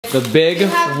The big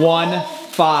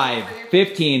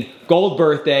 1-5-15 gold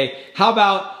birthday. How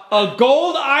about a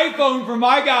gold iPhone for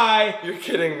my guy? You're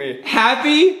kidding me.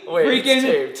 Happy freaking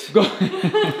it's taped.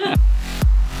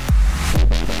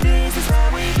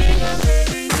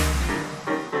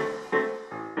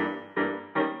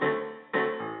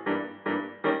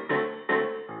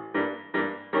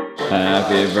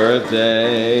 Happy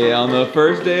birthday on the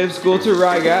first day of school to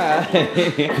Ryler.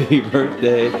 Happy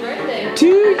birthday to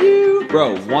you.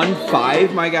 Bro,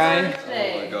 1-5, my guy.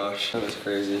 Oh my gosh, that was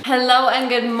crazy. Hello and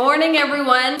good morning,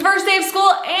 everyone. First day of school,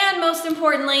 and most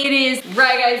importantly, it is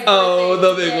Ryler's birthday. Oh,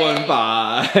 the big today.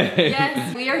 1-5.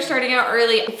 Yes, we are starting out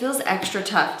early. It feels extra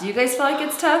tough. Do you guys feel like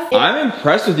it's tough? I'm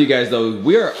impressed with you guys though.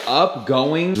 We are up,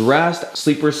 going, dressed,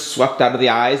 sleepers swept out of the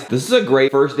eyes. This is a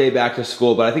great first day back to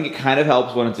school, but I think it kind of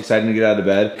helps when it's exciting to get out of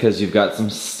bed because you've got some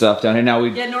stuff down here. Now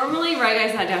Yeah, normally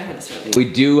Ryler's not down here this early. we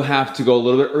do have to go a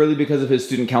little bit early because of his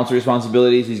student council responsibilities.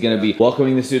 He's gonna be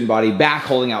welcoming the student body back,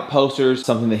 holding out posters,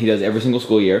 something that he does every single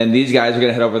school year. And these guys are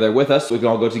gonna head over there with us so we can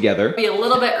all go together. Be a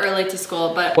little bit early to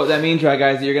school, but What that means, right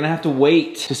guys, is you're gonna have to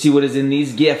wait to see what is in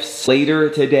these gifts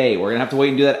later today. We're gonna have to wait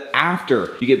and do that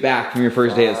after you get back from your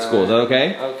first day at school. Is that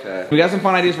okay? Okay. We got some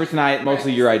fun ideas for tonight,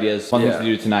 mostly your ideas, fun things to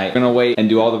do tonight. We're gonna wait and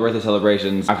do all the birthday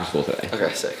celebrations after school today.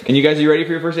 Okay, sick. And you guys, are you ready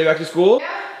for your first day back to school? Yeah.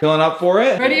 Feeling up for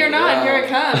it? ready or not, here it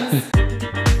comes.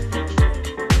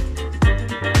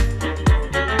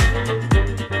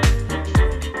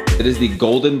 It is the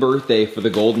golden birthday for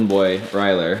the golden boy,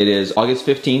 Ryler. It is August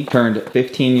 15th, turned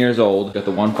 15 years old, got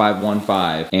the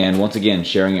 1-5-1-5, and once again,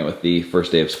 sharing it with the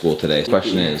first day of school today. The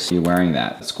question is, are you wearing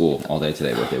that at school all day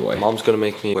today, birthday boy? Mom's gonna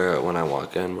make me wear it when I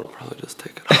walk in, but I'll probably just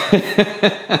take it off.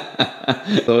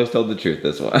 Always told the truth,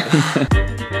 this one.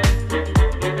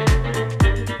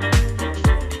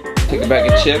 Take a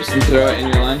bag of chips and throw it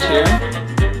in your lunch here.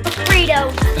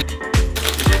 Burrito.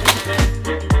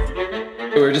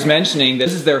 We were just mentioning that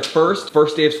this is their first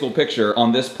day of school picture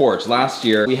on this porch. Last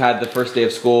year, we had the first day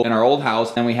of school in our old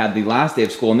house, and we had the last day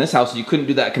of school in this house, so you couldn't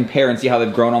do that compare and see how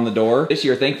they've grown on the door. This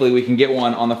year, thankfully, we can get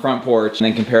one on the front porch and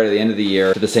then compare it at the end of the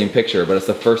year to the same picture, but it's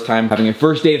the first time having a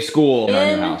first day of school in our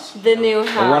new house. The new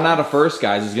house. We're running out of first,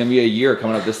 guys. It's gonna be a year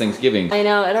coming up this Thanksgiving. I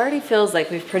know, it already feels like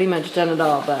we've pretty much done it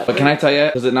all, but But can I tell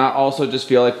you, does it not also just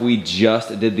feel like we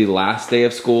just did the last day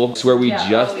of school? I swear we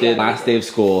just did last day of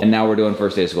school, and now we're doing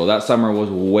first day of school. That summer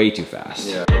was way too fast.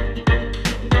 Yeah.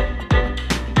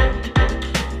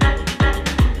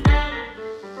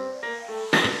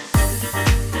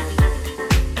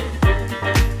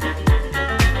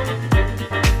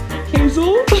 Hazel?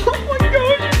 Oh my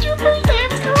gosh, it's your first day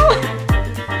of school!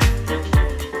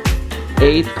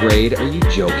 8th grade? Are you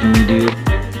joking me, dude?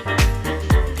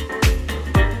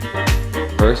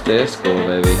 First day of school,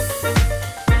 baby.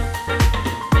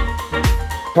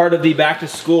 Part of the back to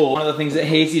school, one of the things that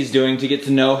Hazy is doing to get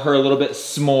to know her a little bit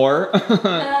s'more,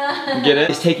 get it?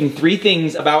 Is taking 3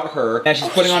 things about her, and she's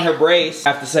putting on her brace.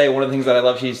 I have to say, one of the things that I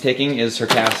love she's taking is her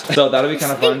cast. So that'll be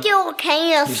kind of fun. Stinky old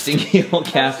cast. Your stinky old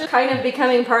cast. kind of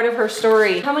becoming part of her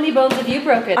story. How many bones have you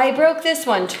broken? I broke this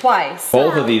one twice.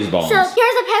 Both of these bones. So here's a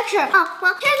picture. Oh,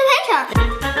 well, here's a picture.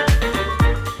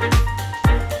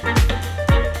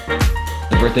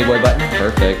 The birthday boy button,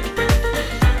 perfect.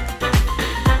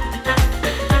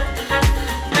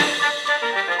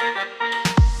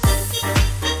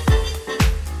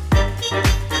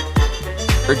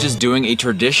 We're just doing a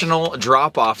traditional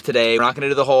drop-off today. We're not gonna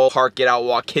do the whole park, get out,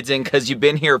 walk kids in, because you've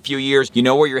been here a few years. You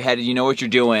know where you're headed, you know what you're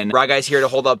doing. Ryler's here to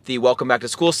hold up the welcome back to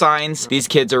school signs. These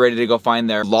kids are ready to go find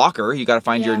their locker. You gotta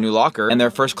find your new locker. And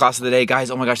their first class of the day. Guys,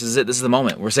 oh my gosh, this is it. This is the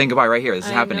moment. We're saying goodbye right here. This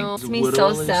is happening. It's me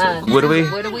so sad. Widowy?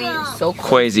 So cool.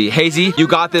 Crazy. Hazy, you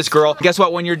got this, girl. Guess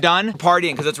what? When you're done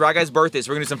partying, because it's Ryler's birthday,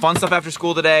 so we're gonna do some fun stuff after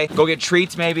school today. Go get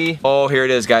treats, maybe. Oh, here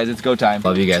it is, guys. It's go time.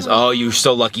 Love you guys. Oh, you're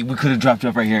so lucky. We could have dropped you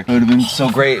off right here. It would have been so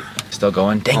great. Still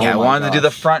going. Dang it, I wanted to do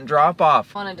the front drop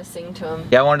off. I wanted to sing to him.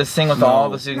 Yeah, I wanted to sing with all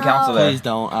the student council there. Please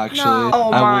don't, actually. No.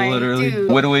 Oh I will literally.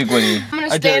 Widowy Gwitty. I'm gonna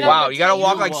stand Wow, up you gotta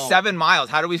walk and like 7 miles.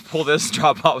 How do we pull this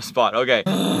drop off spot? Okay.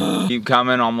 Keep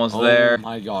coming, almost there. Oh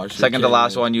my gosh. Second to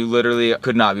last one, you literally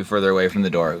could not be further away from the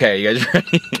door. Okay, you guys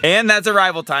ready? And that's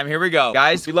arrival time. Here we go.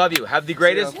 Guys, we love you. Have the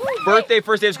greatest birthday,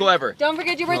 first day of school ever. Don't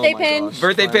forget your birthday pin. gosh.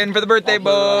 Birthday pin for the birthday I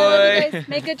love you boy. guys.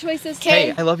 Make good choices.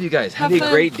 Hey, I love you guys. Have a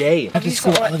fun. great day. Happy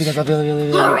school. I love you guys. Love you, love you, love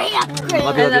you. Hurry up, Chris.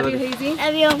 Love I you, love love you, you. Hazy.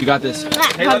 Love you. You got this. Hey,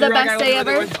 Have love the you, best Ryler. day Love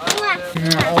you, ever. love you.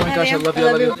 Oh my gosh, I love you,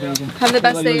 love you. Amazing. Have the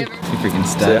best day ever. You freaking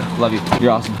stud. Love you.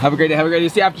 You're awesome. Have a great day. Have a great day.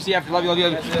 See you after. See you after. Love you, love you,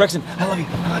 love you. Brexton, I love you.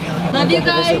 I love you, I love you. Love you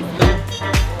guys.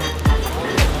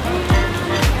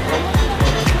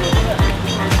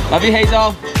 Love you,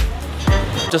 Hazel.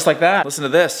 Just like that. Listen to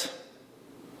this.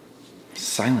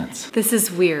 Silence. This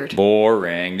is weird.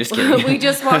 Boring. Just kidding. We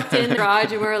just walked in the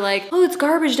garage and we were like, oh, it's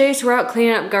garbage day, so we're out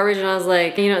cleaning up garbage. And I was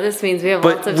like, you know what this means? We have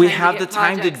lots of time. But we have the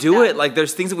time to do it. Like,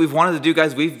 there's things that we've wanted to do,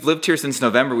 guys. We've lived here since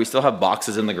November. We still have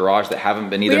boxes in the garage that haven't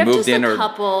been either moved in or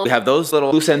we have those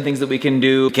little loose end things that we can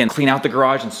do. We can clean out the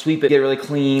garage and sweep it, get it really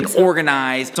clean,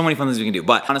 organized. So many fun things we can do.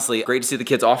 But honestly, great to see the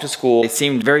kids off to school. They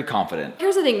seemed very confident.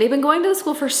 Here's the thing. They've been going to the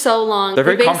school for so long. They're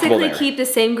very comfortable there. They basically keep the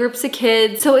same groups of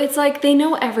kids. So it's like they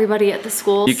know everybody at the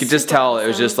school. You could just tell it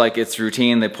was just like it's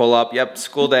routine. They pull up, yep,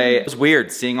 school day. It was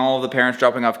weird seeing all of the parents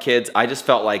dropping off kids. I just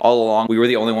felt like all along we were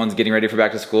the only ones getting ready for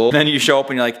back to school. And then you show up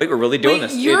and you're like, wait, we're really doing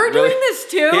this. You're doing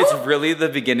this too? It's really the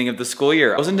beginning of the school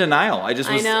year. I was in denial. I just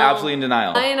was absolutely in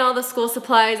denial. Buying all the school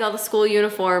supplies, all the school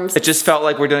uniforms. It just felt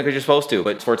like we're doing it because you're supposed to,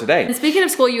 but it's for today. And speaking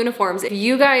of school uniforms, if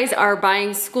you guys are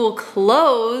buying school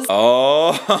clothes,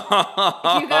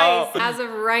 you guys, as of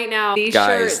right now, these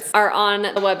shirts are on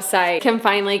the website. Can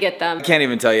finally get them. I can't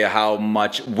even tell you how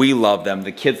much we love them.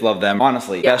 The kids love them.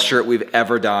 Honestly, best shirt we've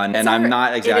ever done, and I'm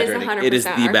not exaggerating. It is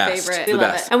the best. We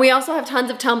love it. And we also have tons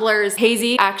of tumblers.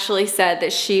 Hazy actually said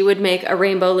that she would make a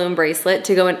rainbow loom bracelet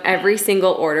to go in every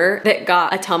single order that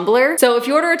got a tumbler. So if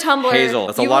you order a tumbler, Hazel,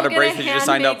 that's a lot of bracelets you just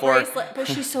signed up for. But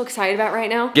she's so excited about right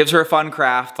now. Gives her a fun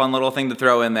craft, fun little thing to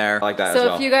throw in there. I like that as well.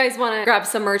 So if you guys want to grab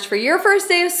some merch for your first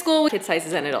day of school, kid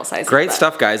sizes and adult sizes. Great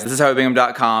stuff, guys. This is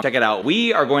TIHWB.com. Check it out.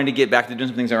 We are going to get back to doing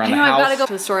some things around the house. I gotta go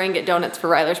to the store and get donuts for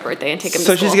Ryler's birthday and take him to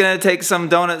school. school. So she's gonna take some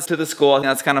donuts to the school. I think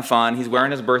that's kind of fun. He's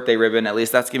wearing his birthday ribbon. At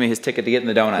least that's giving me his ticket to get in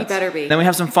the donuts. He better be. Then we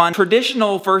have some fun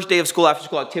traditional first day of school, after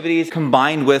school activities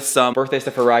combined with some birthday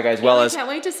stuff for Ryga as well as can't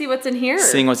wait to see what's in here.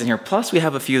 Seeing what's in here. Plus we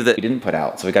have a few that we didn't put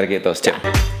out, so we gotta get those too.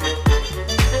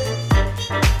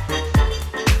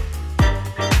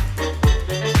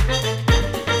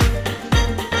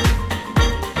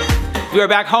 We are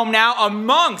back home now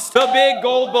amongst the big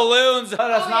gold balloons.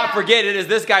 Let us not forget it is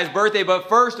this guy's birthday, but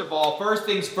first of all, first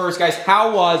things first, guys,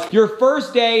 how was your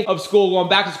first day of school, going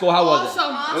back to school? How was it?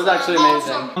 It was actually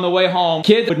amazing. On the way home,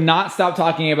 kids would not stop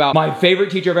talking about my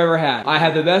favorite teacher I've ever had. I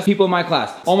had the best people in my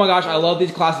class. Oh my gosh, I love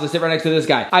these classes. I sit right next to this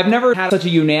guy. I've never had such a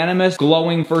unanimous,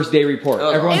 glowing first day report.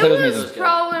 Everyone said it was amazing. It was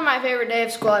probably my favorite day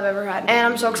of school I've ever had, and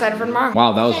I'm so excited for tomorrow.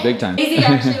 Wow, that was big time. Daisy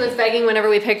actually was begging whenever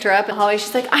we picked her up in the hallway.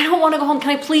 She's like, I don't want to go home. Can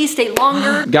I please stay longer?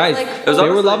 Guys, like, they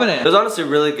were loving it. It was honestly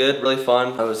really good, really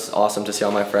fun. It was awesome to see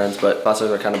all my friends, but classes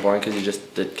were kind of boring because you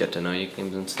just did get to know you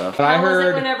games and stuff. But I heard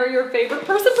was it whenever your favorite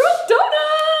person brought donuts?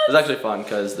 It was actually fun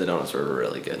because the donuts were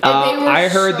really good. I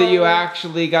heard that you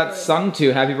actually got sung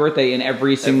to Happy Birthday in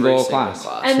every single class.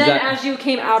 And then as you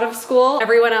came out of school,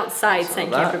 everyone outside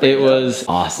sang Happy Birthday. It was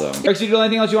awesome. Rex, did you do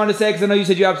anything else you wanted to say? Because I know you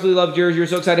said you absolutely loved yours. You were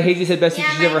so excited. Hazy said best teacher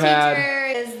she's ever had. My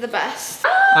teacher is the best.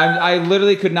 I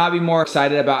literally could not be more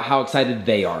excited about how excited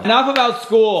they are. Enough about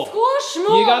school.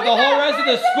 You got the whole rest of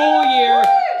the school year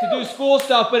to do school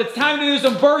stuff, but it's time to do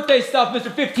some birthday stuff, Mr.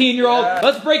 15-year-old. Yeah.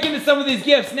 Let's break into some of these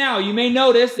gifts now. You may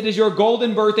notice it is your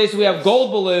golden birthday, so we have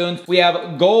gold balloons, we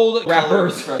have gold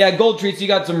wrappers, yeah, gold treats. You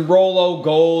got some Rolo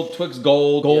gold, Twix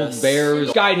gold, gold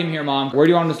bears. Guide him here, Mom. Where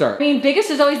do you want him to start? I mean, biggest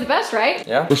is always the best, right?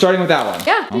 Yeah. We're starting with that one.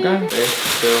 Yeah. Okay. 3,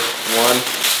 2,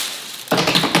 1.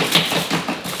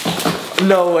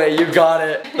 No way, you got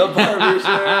it. The Barbie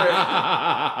shirt.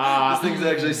 This thing's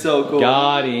actually so cool.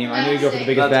 Got him. I knew you'd go for the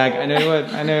biggest bag. I knew you would.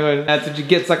 I knew you would. That's what you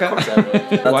get, sucker.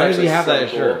 Why does he have that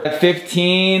shirt? At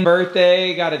 15,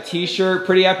 birthday, got a t-shirt.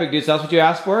 Pretty epic, dude. So that's what you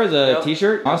asked for, is a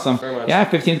t-shirt? Awesome. Yeah,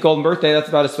 15th golden birthday. That's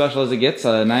about as special as it gets.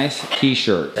 A nice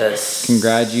t-shirt. Yes.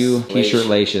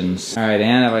 Congratulations. All right,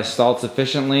 Ann, have I stalled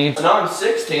sufficiently? So now I'm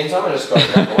 16, so I'm gonna just go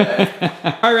away.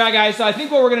 All right, guys. So I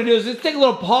think what we're gonna do is just take a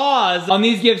little pause on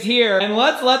these gifts here, and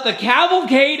let's let the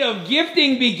cavalcade of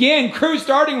gifting begin. Crew,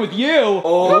 starting with you.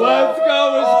 Oh, let's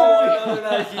go.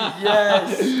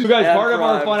 Yes. You guys, part of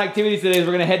our fun activities today is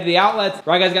we're gonna head to the outlets.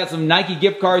 Right, guys, got some Nike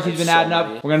gift cards he's been adding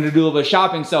up. We're gonna do a little bit of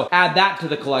shopping, so add that to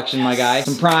the collection, my guy.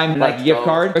 Some Prime Nike gift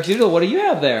card. What do you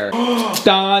have there?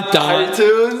 Dun, dun.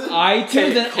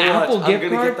 iTunes and Apple gift card. I'm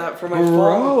gonna get that for my phone.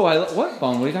 Bro, what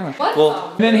phone? What are you talking about? What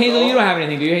phone? Then Hazel, you don't have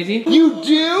anything, do you, Hazy? You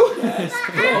do?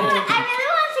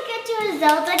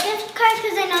 Zelda gift card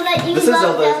because I know that you love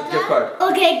Zelda. This is Zelda's gift card.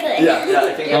 Okay, good. Yeah,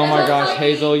 I think. Oh my gosh,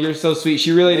 Hazel, you're so sweet.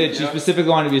 She really did. She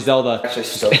specifically wanted to be Zelda. I'm actually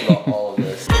stoked about all of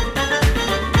this.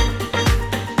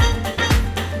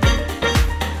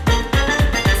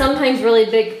 Sometimes really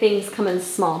big things come in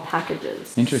small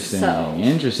packages. Interesting. So,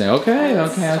 interesting. Okay.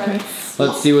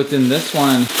 Let's see what's in this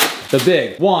one. The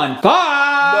big 1,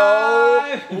 5. No.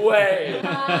 way. You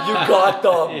got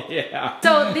them. Yeah.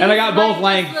 So and I got both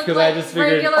lengths because I just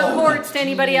figured. Regular cords to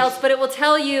anybody else, but it will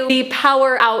tell you the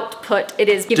power output it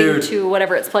is giving to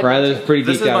whatever it's plugged into. Ryler's pretty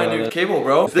This is my new cable,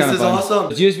 bro. This is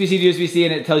awesome. It's USB-C to USB-C,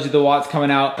 and it tells you the watts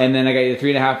coming out, and then I got you the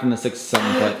 3.5 and the 6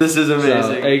 something foot. This is amazing. So,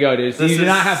 there you go, dude. So you do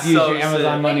not have to use your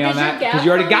Amazon money on that because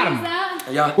you already got them.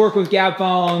 Yeah. Work with Gab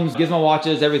phones, Gizmo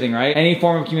watches, everything, right? Any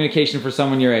form of communication for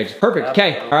someone your age. Perfect.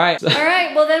 Okay. All right. All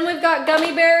right. Well, then we've got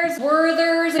gummy bears,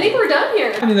 Werthers. I think we're done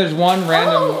here. I mean, there's one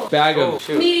random bag of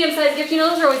medium-sized gifts. You know,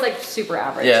 those are always like super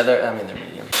average. Yeah, they're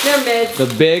medium. They're mids. the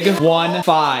big 1,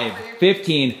 5,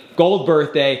 15 gold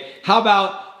birthday. How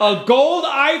about a gold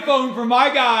iPhone for my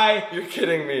guy? You're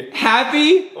kidding me.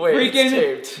 Happy freaking.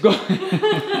 It's taped.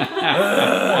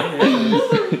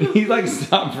 He's like,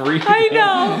 stop breathing. I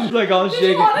know. He's like all Did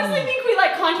shaking. you honestly think we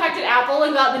like contacted Apple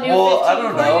and got the new 15 I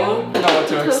don't know. I don't know what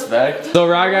to expect. So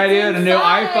right guy, dude, a new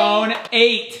iPhone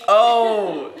 8.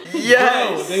 Oh,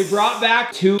 yes. Bro, they brought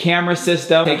back 2-camera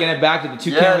system, taking it back to the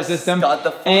 2-camera system. Got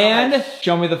the and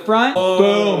show me the front.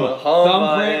 Boom.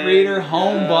 Thumbprint reader,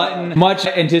 home button. Much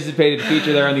anticipated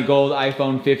feature there on the gold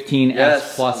iPhone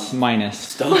 15s plus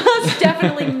minus. Plus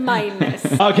definitely minus.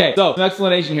 Okay, so some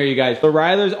explanation here, you guys. So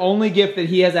Ryler's only gift that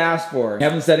he has asked for, he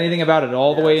haven't said anything about it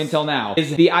all the way until now,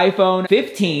 is the iPhone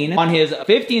 15 on his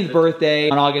 15th birthday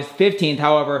on August 15th.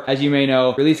 However, as you may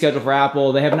know, release schedule for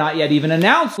Apple, they have not yet even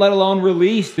announced, let alone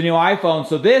released the new iPhone.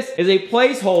 So this is a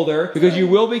placeholder because you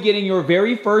will be getting your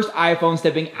very first iPhone,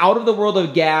 stepping out of the world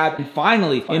of Gab and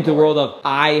finally into the world of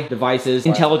devices,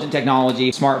 intelligent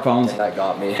technology, smartphones. That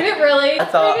got me. Did it really? I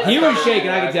thought He was shaking,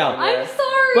 I could tell. I'm sorry.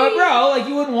 But bro, like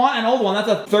you wouldn't want an old one. That's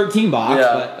a 13 box.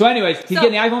 Yeah. But, so anyways, he's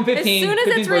getting the iPhone 15. As soon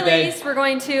as it's released, we're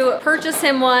going to purchase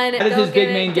him one. That is his big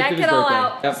main gift of his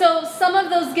birthday. Yep. So some of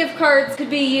those gift cards could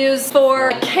be used for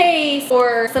a case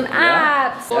or some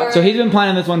apps. Or So he's been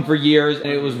planning this one for years, and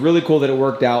it was really cool that it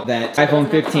worked out that iPhone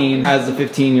 15 has a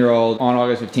 15-year-old on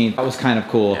August 15th. That was kind of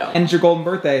cool. Yeah. And it's your golden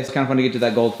birthday. It's kind of fun to get you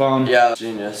that gold phone. Yeah,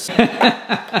 genius.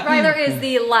 Ryler is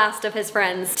the last of his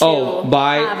friends to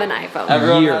have an iPhone.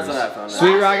 Everyone years. has an iPhone now.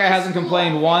 Sweet Rock Guy hasn't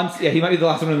complained once. Yeah, he might be the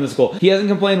last one in the school. He hasn't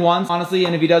complained once, honestly,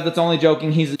 and if he does, that's only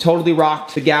joking. He's totally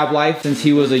rocked the Gab life since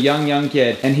he was a young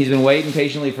kid, and he's been waiting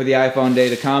patiently for the iPhone day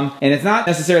to come. And it's not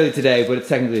necessarily today, but it's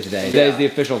technically today. Today is the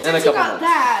official. In a couple months.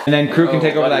 And then Crew can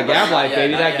take over that Gab life,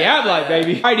 baby. That Gab life,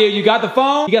 baby. All right, dude, you got the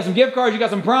phone, you got some gift cards, you got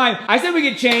some Prime. I said we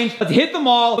get changed. Let's hit the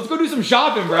mall. Let's go do some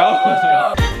shopping,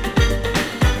 bro.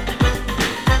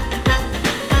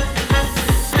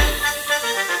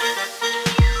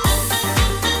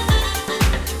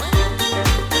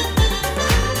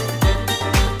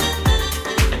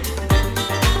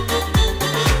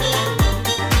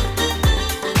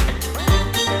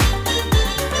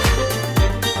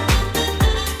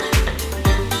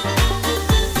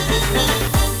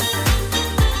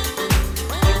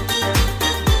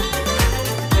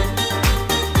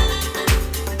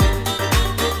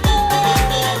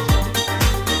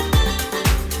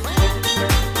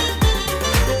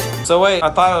 So wait, I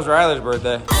thought it was Ryler's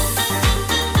birthday.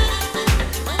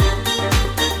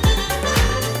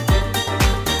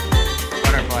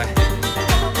 Butterfly.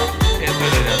 It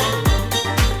literally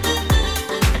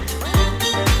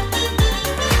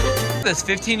does. This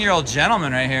 15-year-old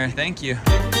gentleman right here. Thank you.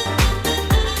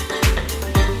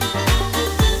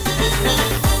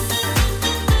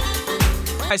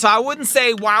 So I wouldn't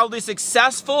say wildly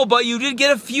successful, but you did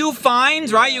get a few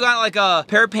finds, right? You got like a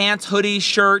pair of pants, hoodie,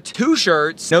 shirt, 2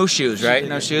 shirts, no shoes, right?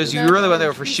 No shoes. You really went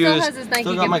there for shoes. Still has his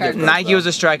Nike gift card. Nike was a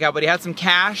strikeout, but he had some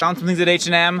cash, found some things at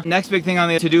H&M. Next big thing on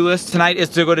the to-do list tonight is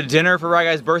to go to dinner for Ryler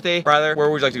Guy's birthday. Ryler, where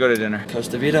would you like to go to dinner?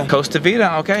 Costa Vida. Costa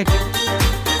Vida, okay.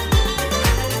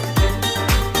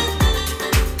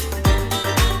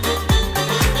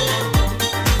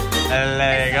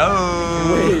 There you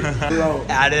go.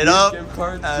 Add it up.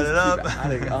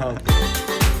 Add it up.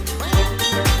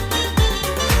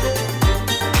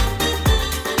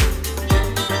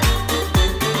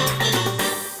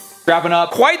 Wrapping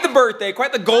up. Quite the birthday,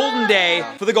 quite the golden day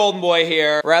for the golden boy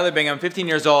here. Ryler Bingham, 15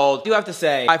 years old. Do have to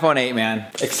say, iPhone 8, man.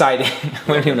 Exciting.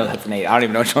 We don't even know that's an 8. I don't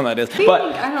even know which one that is.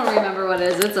 But I don't remember what it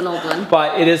is. It's an old one.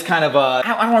 But it is kind of a,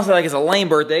 I don't want to say like it's a lame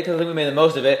birthday because I think we made the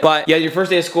most of it. But yeah, your first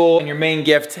day of school and your main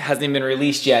gift hasn't even been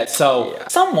released yet. So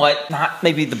somewhat, not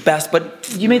maybe the best,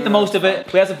 but you made the most of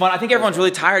it. We had some fun. I think everyone's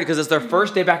really tired because it's their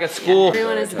first day back at school.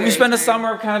 Everyone is very You spend a tired.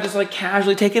 summer kind of just like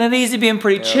casually taking it easy, being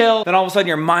pretty chill. Then all of a sudden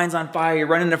your mind's on fire. You're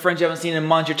running into friends you haven't seen in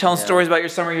months. You're telling stories about your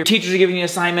summer. Your teachers are giving you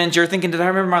assignments. You're thinking, did I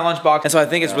remember my lunchbox? And so I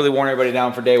think it's really worn everybody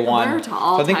down for day one. We're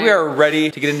all So I think we are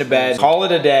ready to get into bed. Call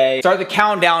it a day. Start the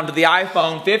countdown to the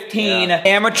iPhone 15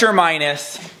 amateur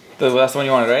minus. That's the one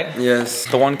you wanted, right? Yes.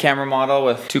 The 1 camera model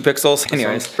with 2 pixels.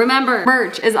 Anyways. Remember,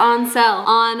 merch is on sale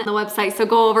on the website, so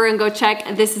go over and go check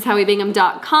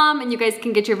thishishowwebingham.com and you guys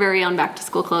can get your very own back to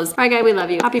school clothes. All right, guys, we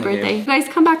love you. Happy birthday. You guys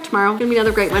come back tomorrow. It's gonna be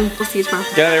another great one. We'll see you tomorrow.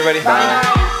 Good night, everybody. Bye.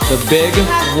 The big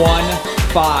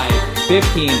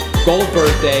 1/5/15 gold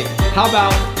birthday. How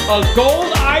about a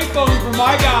gold iPhone for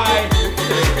my guy?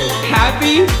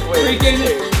 Happy freaking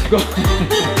gold.